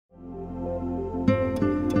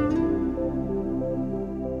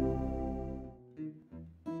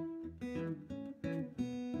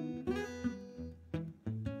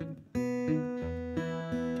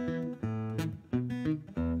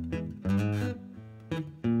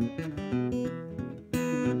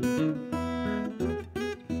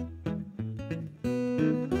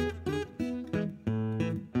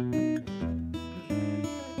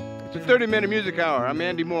30-minute music hour. I'm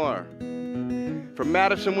Andy Moore. From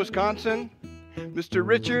Madison, Wisconsin, Mr.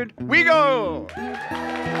 Richard Wiegel.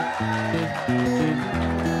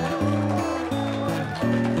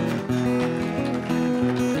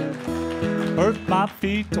 Hurt my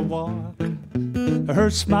feet to walk, it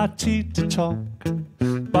hurts my teeth to talk,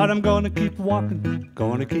 but I'm gonna keep walking,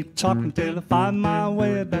 gonna keep talking till I find my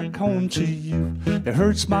way back home to you. It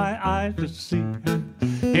hurts my eyes to see,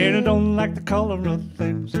 and I don't like the color of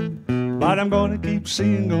things, but I'm gonna keep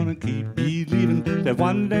seeing, gonna keep believing that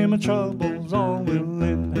one day my troubles all will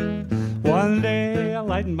end. One day I'll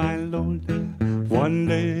lighten my load, one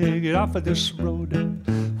day get off of this road,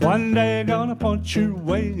 one day gonna punch your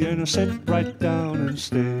way and I'll sit right down and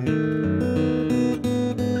stay.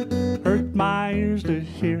 Hurt my ears to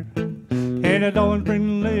hear, and it don't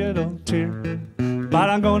bring a little tear, but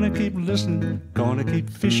I'm gonna keep listening, gonna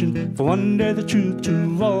keep fishing for one day the truth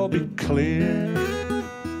to all be clear.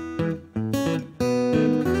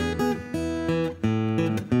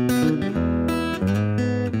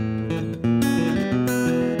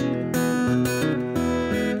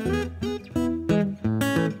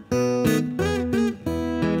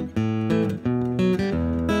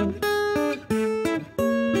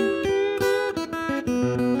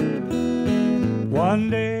 One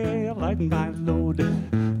day I'll lighten my load,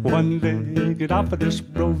 one day get off of this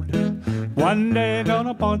road, one day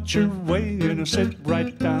gonna punch your way and I'll sit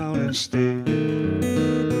right down and stay.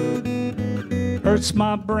 Hurts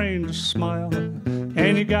my brain to smile,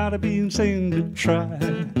 and you gotta be insane to try,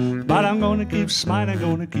 but I'm gonna keep smiling,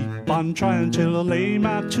 gonna keep on trying till I lay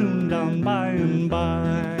my tune down by and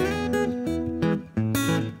by.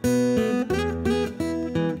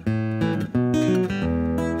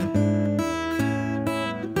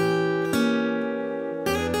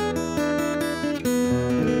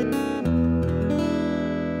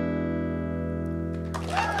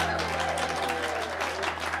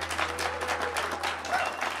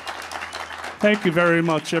 Thank you very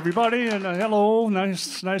much, everybody, and hello.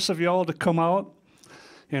 Nice of you all to come out.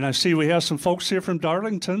 And I see we have some folks here from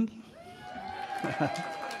Darlington,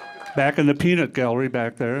 back in the peanut gallery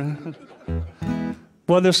back there.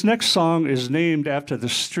 Well, this next song is named after the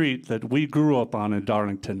street that we grew up on in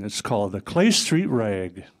Darlington. It's called the Clay Street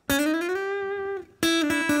Rag.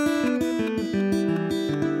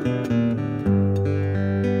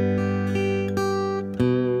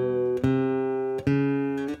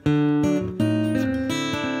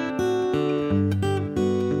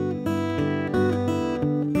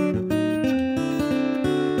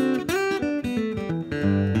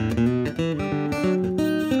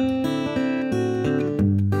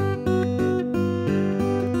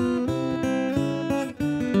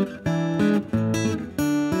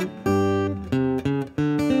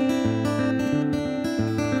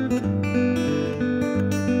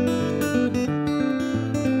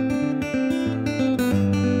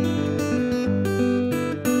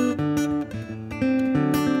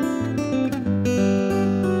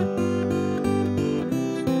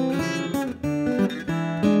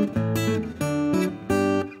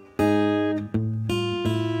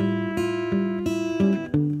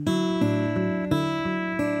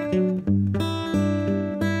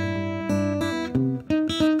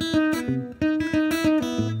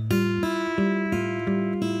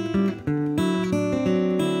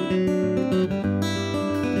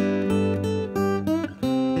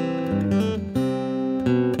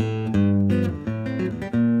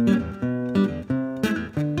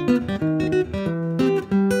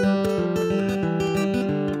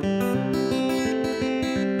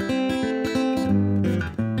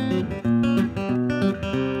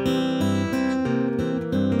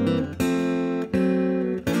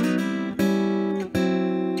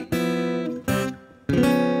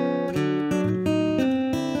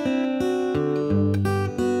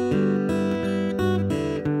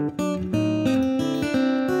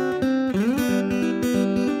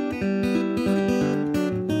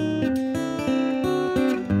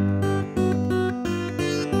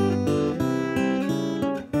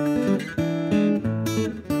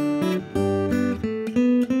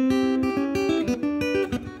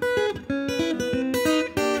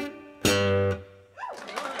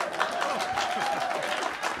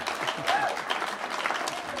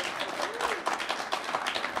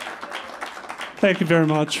 Thank you very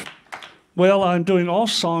much. Well, I'm doing all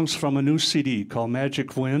songs from a new CD called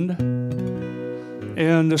Magic Wind.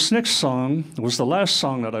 And this next song was the last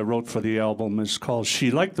song that I wrote for the album. It's called She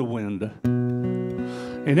Liked the Wind.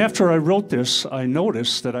 And after I wrote this, I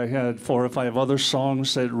noticed that I had 4 or 5 other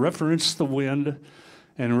songs that referenced the wind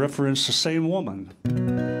and referenced the same woman.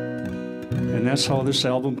 And that's how this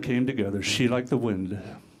album came together, She Liked the Wind.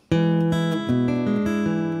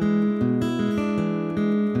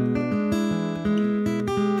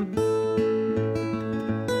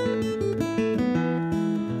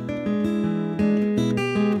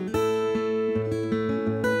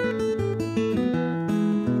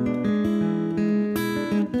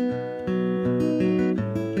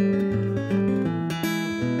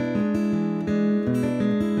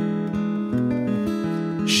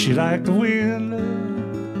 She liked the wind,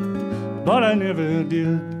 but I never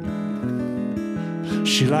did.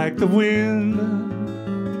 She liked the wind,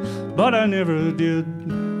 but I never did.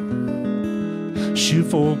 She'll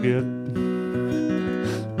forget,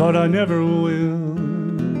 but I never will.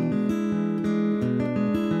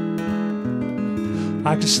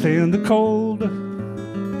 I could stand the cold,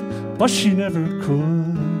 but she never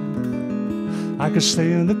could. I could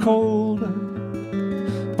stand the cold,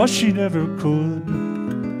 but she never could.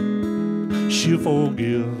 She'll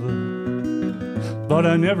forgive, but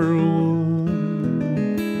I never would.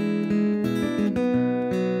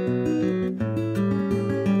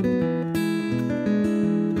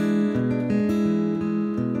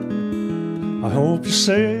 I hope you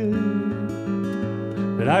say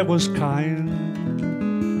that I was kind.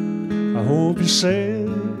 I hope you say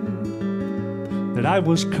that I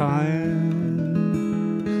was kind.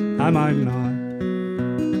 I might not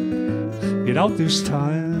get out this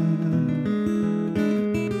time.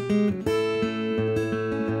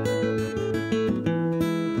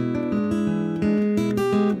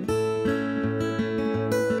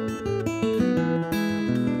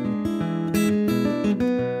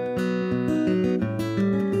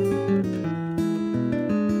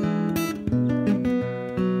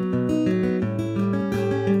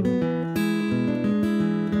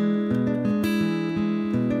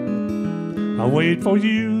 I wait for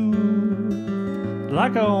you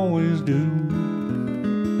like I always do.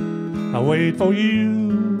 I wait for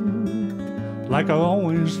you like I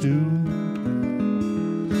always do.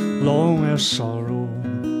 Long as sorrow,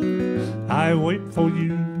 I wait for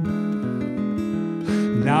you.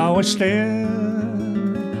 Now I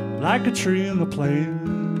stand like a tree in the plain.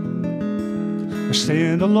 I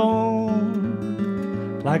stand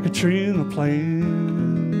alone like a tree in the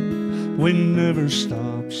plain. Wind never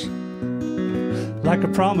stops like a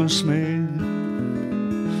promise made.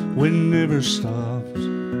 Wind never stops,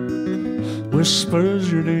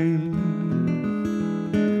 whispers your name.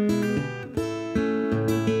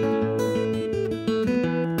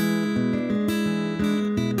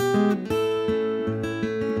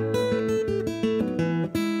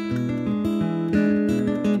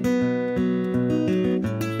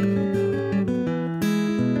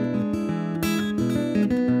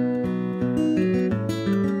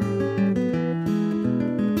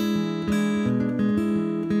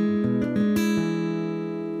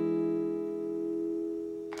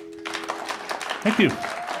 Thank you.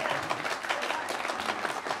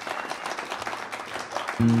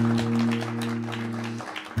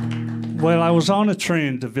 Well, I was on a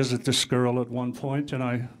train to visit this girl at one point, and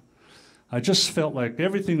I just felt like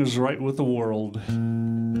everything was right with the world.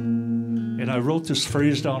 And I wrote this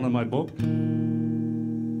phrase down in my book.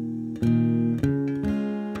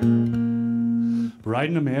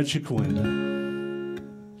 Riding a magic wind.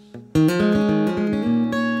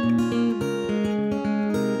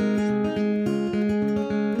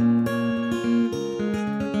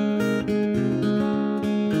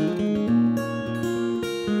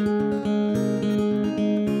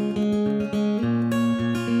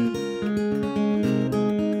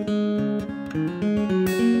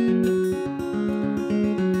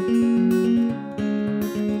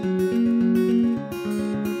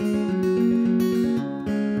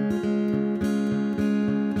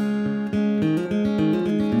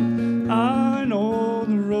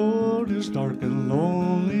 Dark and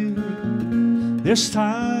lonely. This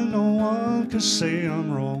time no one can say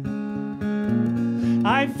I'm wrong.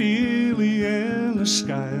 I feel the endless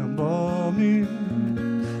sky above me.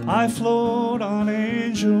 I float on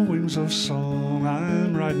angel wings of song.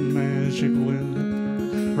 I'm riding magic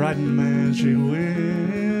wind, riding magic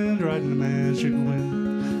wind, riding magic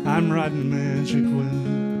wind. I'm riding magic wind.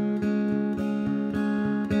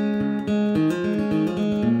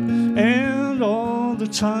 And all the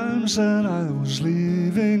times that I was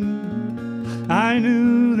leaving, I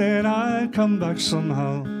knew that I'd come back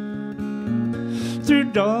somehow.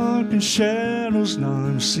 Through darkest shadows now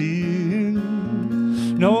I'm seeing,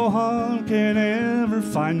 no harm can ever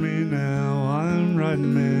find me now. I'm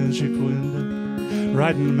riding magic wind,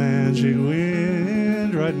 riding magic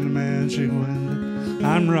wind, riding magic wind.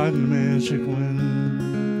 I'm riding magic wind.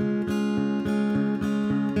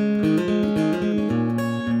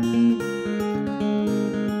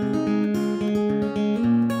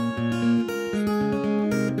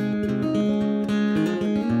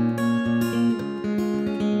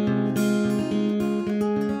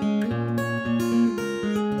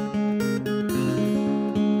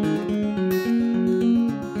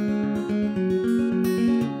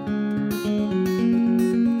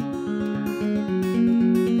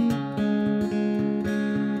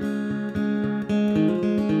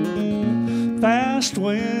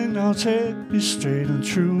 wind, I'll take me straight and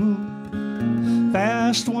true.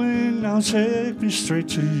 Fast wind, I'll take me straight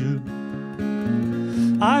to you.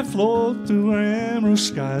 I float through emerald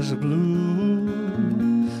skies of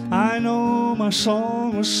blue. I know my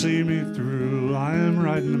song will see me through. I am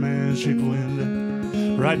riding the magic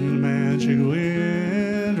wind, riding the magic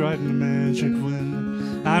wind, riding the magic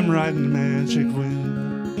wind. I'm riding the magic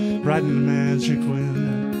wind, riding the magic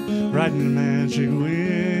wind, riding the magic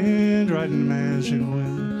wind, riding the magic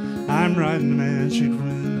wind. I'm riding the magic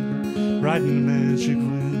wind, riding the magic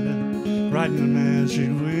wind, riding the magic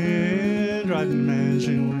wind, riding the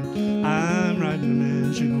magic wind. I'm riding the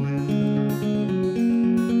magic wind.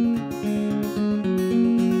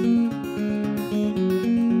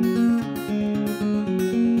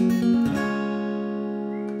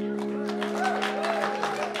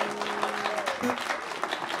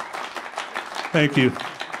 Thank you.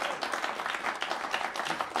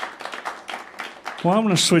 Well, I'm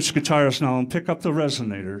going to switch guitars now and pick up the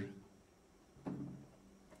resonator.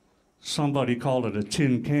 Somebody called it a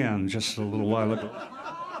tin can just a little while ago.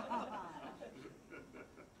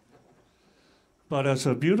 But it's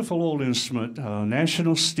a beautiful old instrument,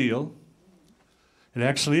 National Steel. It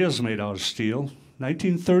actually is made out of steel.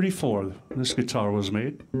 1934, this guitar was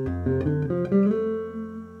made.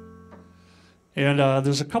 And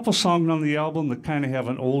there's a couple songs on the album that kind of have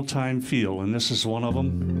an old-time feel, and this is one of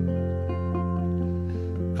them,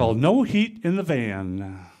 called No Heat in the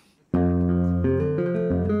Van.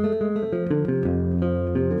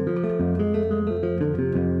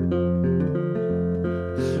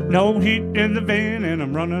 No heat in the van and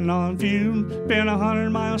I'm running on fumes. Been 100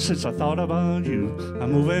 miles since I thought about you.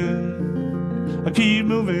 I'm moving, I keep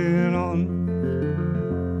moving on.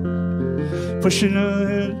 Pushing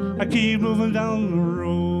ahead, I keep moving down the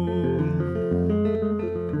road.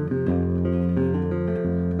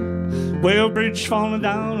 Well, bridge falling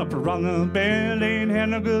down up around the bend. Ain't had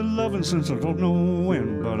no good loving since I don't know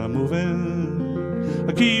when. But I'm moving,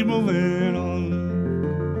 I keep moving on.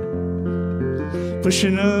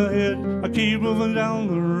 Pushing ahead, I keep moving down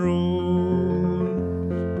the road.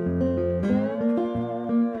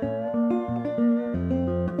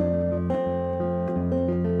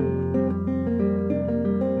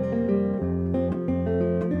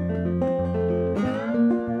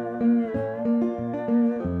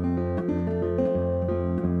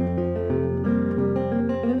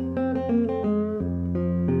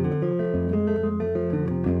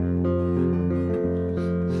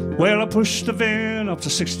 Well, I pushed the van up to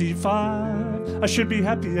 65. I should be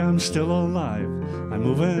happy I'm still alive. I'm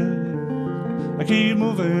moving, I keep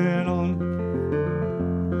moving on.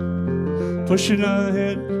 Pushing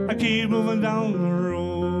ahead, I keep moving down the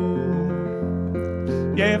road.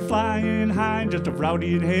 Yeah, flying high, just a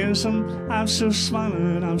rowdy and handsome. I'm still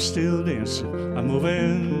smiling, I'm still dancing. I'm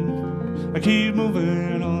moving, I keep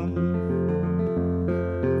moving on.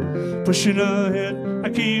 Pushing ahead, I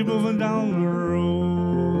keep moving down the road.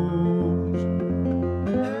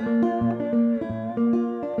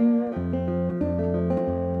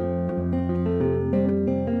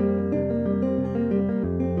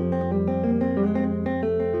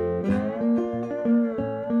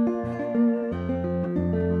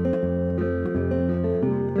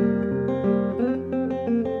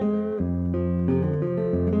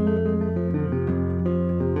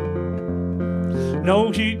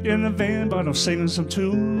 No heat in the van, but I'm singing some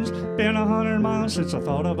tunes. Been 100 miles since I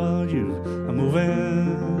thought about you. I'm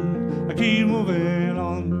moving, I keep moving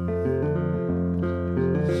on.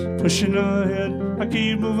 Pushing ahead, I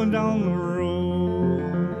keep moving down the road.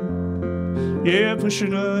 Yeah,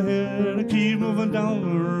 pushing ahead, I keep moving down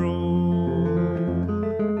the road.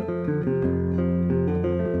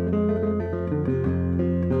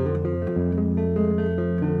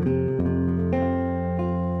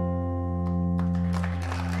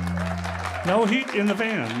 No heat in the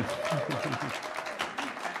van.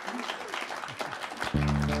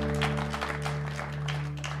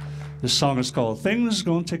 This song is called Things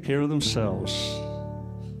Gonna Take Care of Themselves.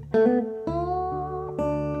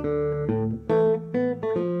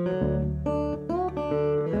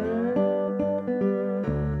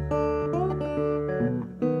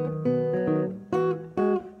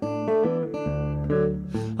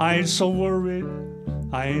 I ain't so worried,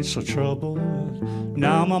 I ain't so troubled.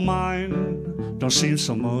 Now my mind don't seem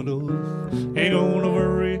so muddled. Ain't gonna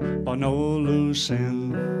worry about no loose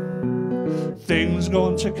end. Things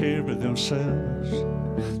gonna take care of themselves.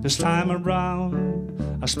 This time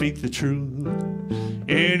around, I speak the truth.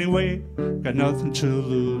 Anyway, got nothing to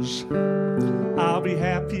lose. I'll be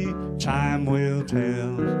happy, time will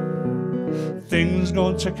tell. Things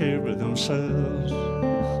gonna take care of themselves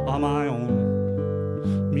on my own.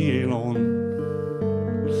 me alone.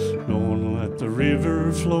 Gonna let the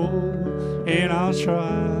river flow, and I'll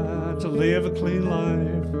try to live a clean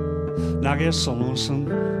life. And I get so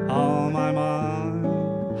lonesome on my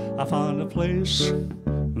mind, I find a place,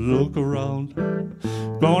 look around.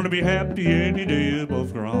 Gonna be happy any day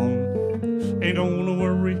above ground. Ain't gonna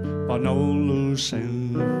worry about no loose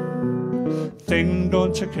end. Things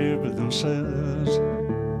gonna take care of themselves.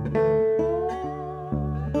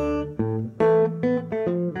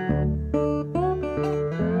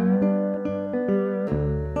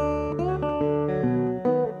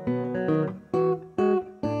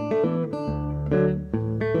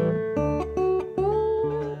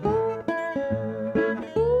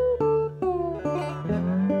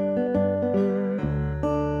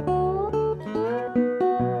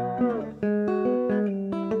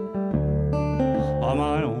 On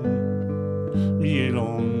my own, me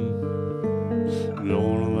alone.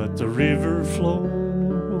 Gonna let the river flow,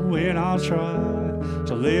 and I'll try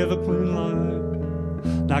to live a clean life.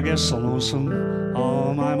 And I get so lonesome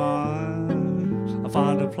on my mind, I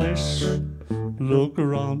find a place, look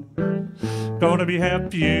around. Gonna be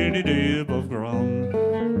happy any day above ground.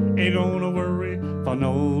 Ain't gonna worry about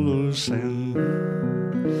no loose end.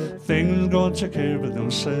 Things gonna take care of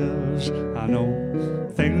themselves, I know.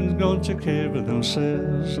 Things gonna take care of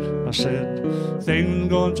themselves. I said, things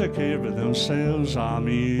gonna take care of themselves. I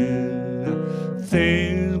mean,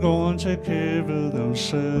 things gonna take care of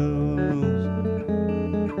themselves.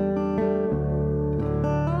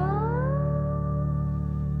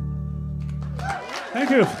 Thank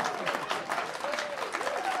you.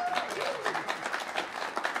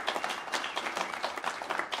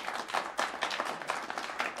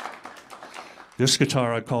 This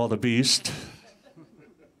guitar I call the Beast.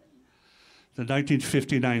 The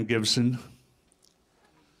 1959 Gibson.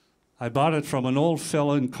 I bought it from an old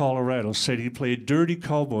fella in Colorado, said he played dirty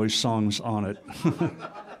cowboy songs on it.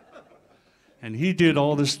 And he did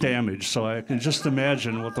all this damage, so I can just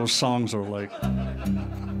imagine what those songs are like.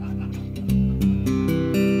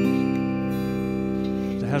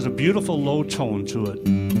 It has a beautiful low tone to it.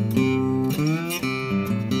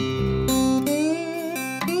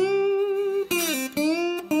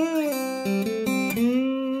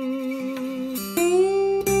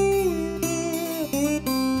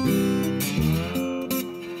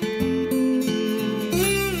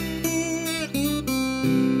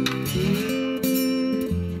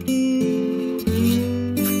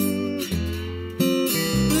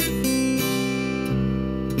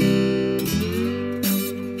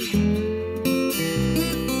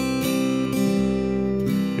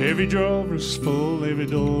 Every drawer is full, every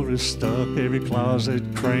door is stuck, every closet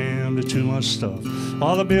crammed with too much stuff.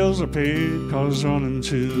 All the bills are paid, cars running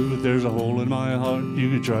too, but there's a hole in my heart you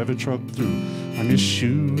could drive a truck through. I miss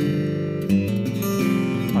you,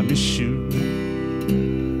 I miss you,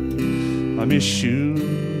 I miss you.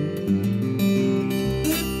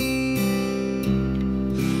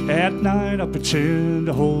 At night I pretend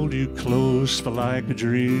to hold you close, but like a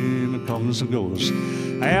dream it comes and goes.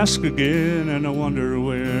 I ask again and I wonder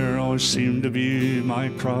where always seemed to be my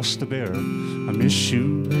cross to bear. I miss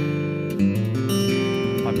you,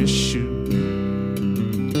 I miss you,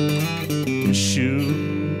 miss you.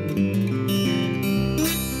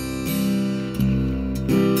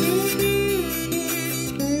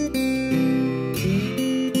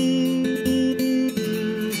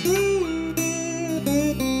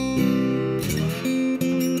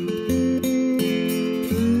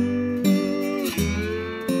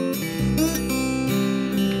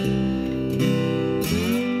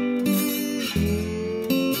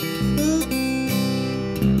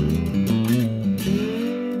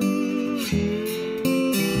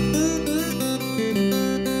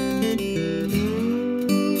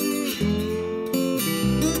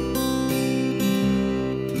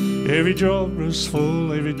 Every drawer is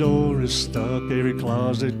full, every door is stuck, every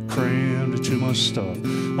closet crammed with too much stuff.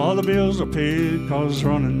 All the bills are paid, cars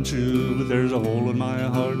running too, but there's a hole in my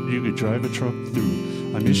heart you could drive a truck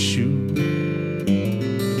through. I miss you,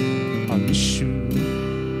 I miss you,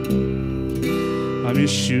 I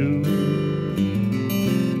miss you.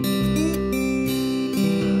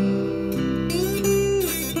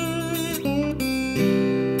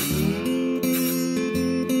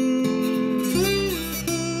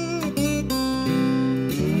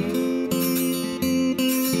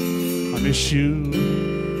 I miss you,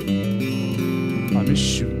 I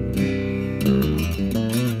miss you,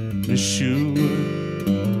 miss you.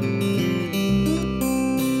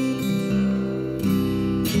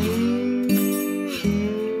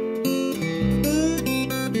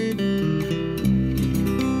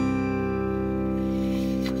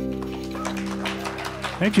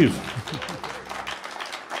 Thank you.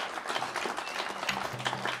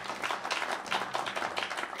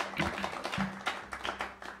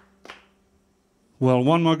 Well,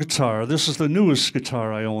 one more guitar. This is the newest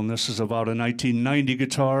guitar I own. This is about a 1990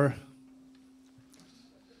 guitar.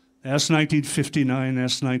 That's 1959,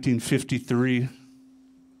 that's 1953.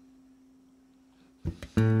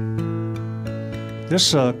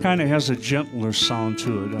 This kind of has a gentler sound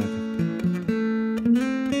to it, I think.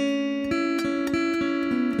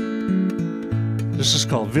 This is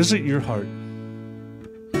called Visit Your Heart.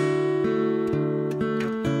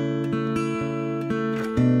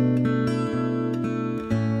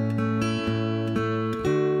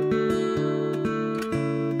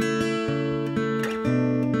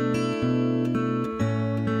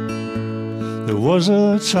 There was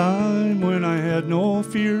a time when I had no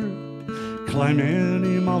fear, climb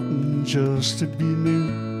any mountain just to be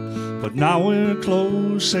near. But now we're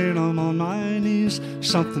close and I'm on my knees.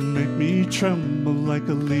 Something make me tremble like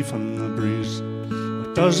a leaf on the breeze.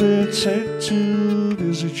 What does it take to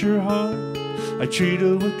visit your heart? I treat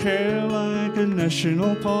it with care like a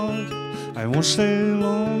national park. I won't stay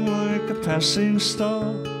long like a passing star.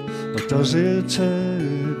 What does it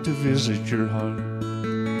take to visit your heart?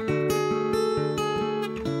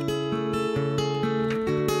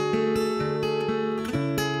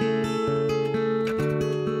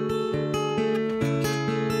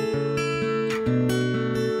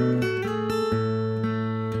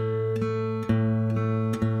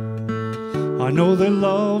 I know that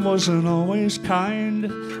love wasn't always kind.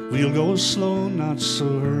 We'll go slow, not so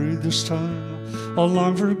hurried this time. A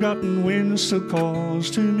long forgotten wind still calls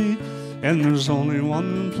to me, and there's only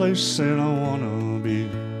one place that I wanna be.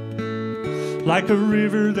 Like a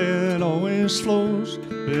river that always flows,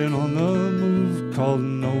 been on the move, called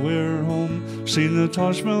nowhere home. Seen the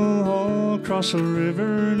Taj Mahal across the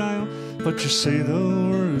river Nile, but you say the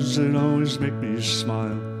words that always make me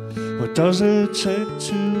smile. What does it take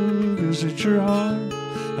to visit your heart?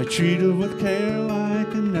 I treat it with care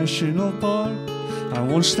like a national park. I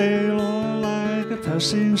won't stay long like a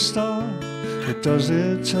passing star. What does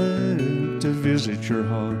it take to visit your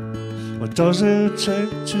heart? What does it take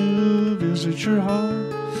to visit your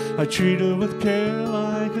heart? I treat it with care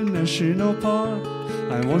like a national park.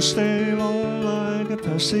 I won't stay long like a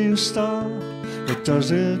passing star. What does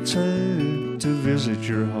it take to visit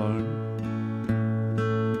your heart?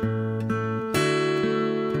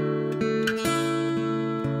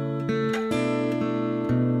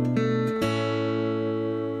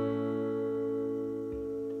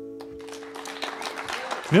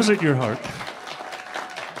 Visit your heart.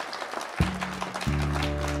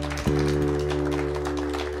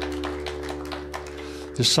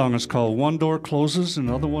 This song is called One Door Closes,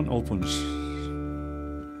 Another One Opens.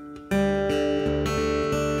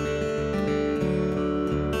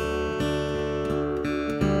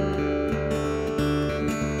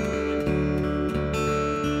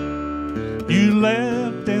 You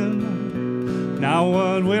left and now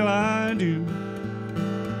what will I do?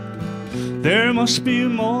 There must be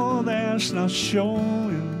more that's not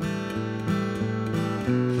showing.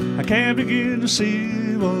 I can't begin to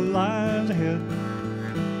see what lies ahead.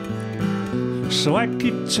 So I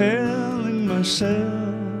keep telling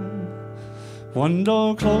myself, one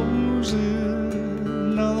door closes,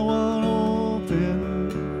 another one open.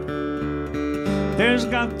 There's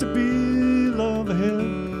got to be love ahead.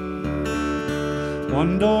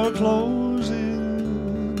 One door closes,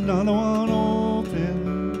 another one open.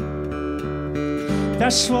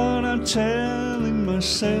 That's what I'm telling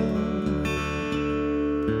myself.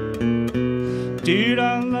 Did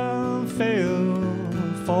our love fail,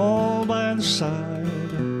 fall by the side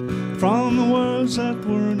from the words that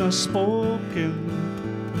were not spoken?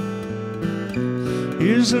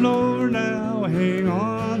 Is it over now? I hang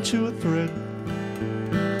on to a thread,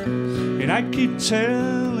 and I keep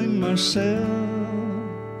telling myself,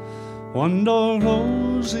 one door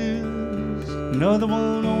closes, another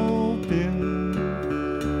one opens.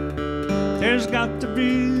 There's got to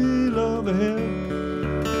be love ahead.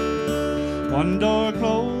 One door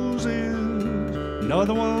closes,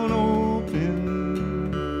 another one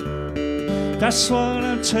opens. That's what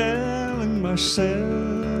I'm telling myself.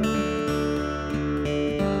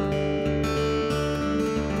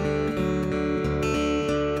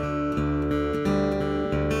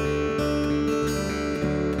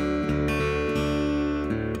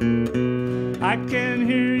 I can't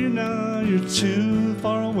hear you now, you're too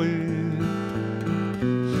far away.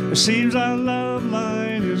 It seems our love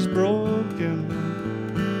line is broken.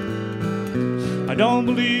 I don't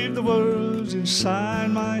believe the words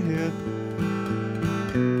inside my head,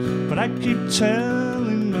 but I keep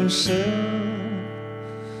telling myself,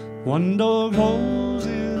 One door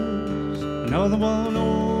closes, another one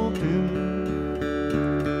open.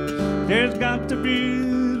 There's got to be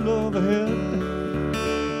love ahead.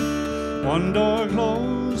 One door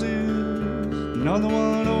closes, another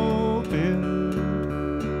one open.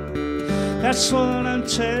 That's what I'm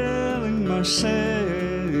telling myself.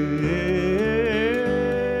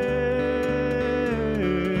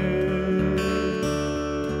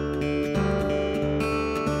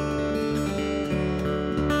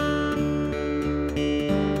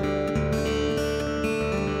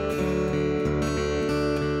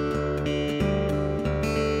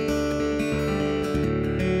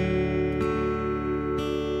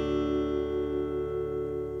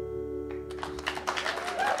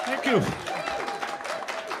 Thank you.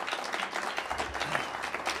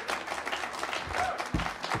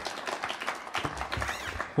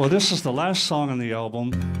 Well, this is the last song on the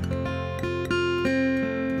album.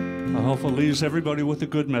 I hope it leaves everybody with a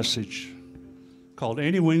good message called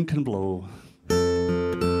Any Wind Can Blow.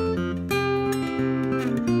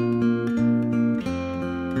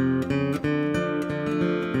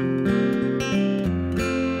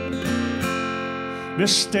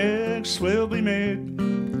 Mistakes will be made,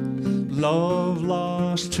 love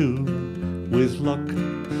lost too. With luck,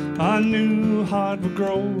 a new heart will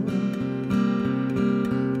grow.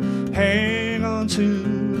 Hang on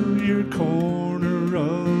to your corner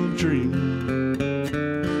of dream.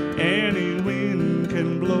 Any wind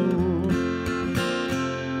can blow.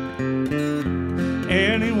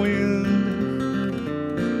 Any wind,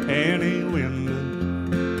 any wind,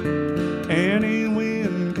 any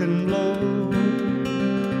wind can blow.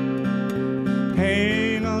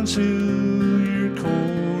 Hang on to your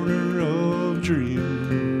corner of dream.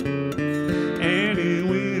 Any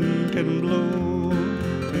wind can blow.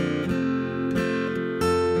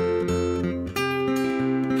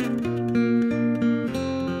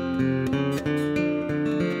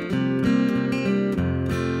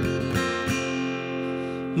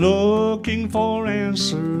 Looking for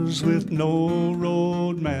answers with no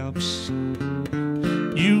road maps.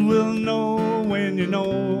 You will know when you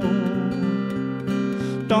know.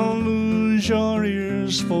 Don't lose your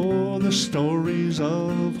ears for the stories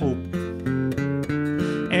of hope.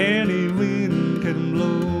 Any wind can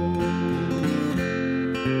blow.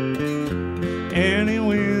 Any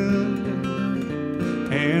wind,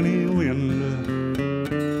 any wind,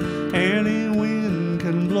 any wind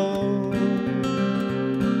can blow.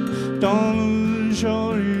 Don't lose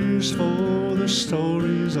your ears for the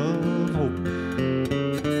stories of hope.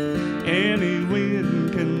 Any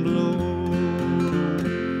wind can blow.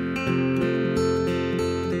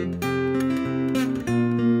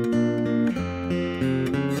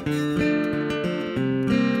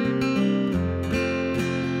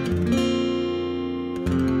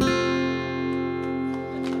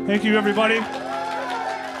 Thank you, everybody.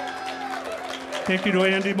 Thank you to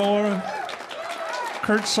Andy Moore,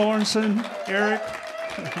 Kurt Sorensen, Eric.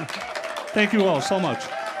 Thank you all so much.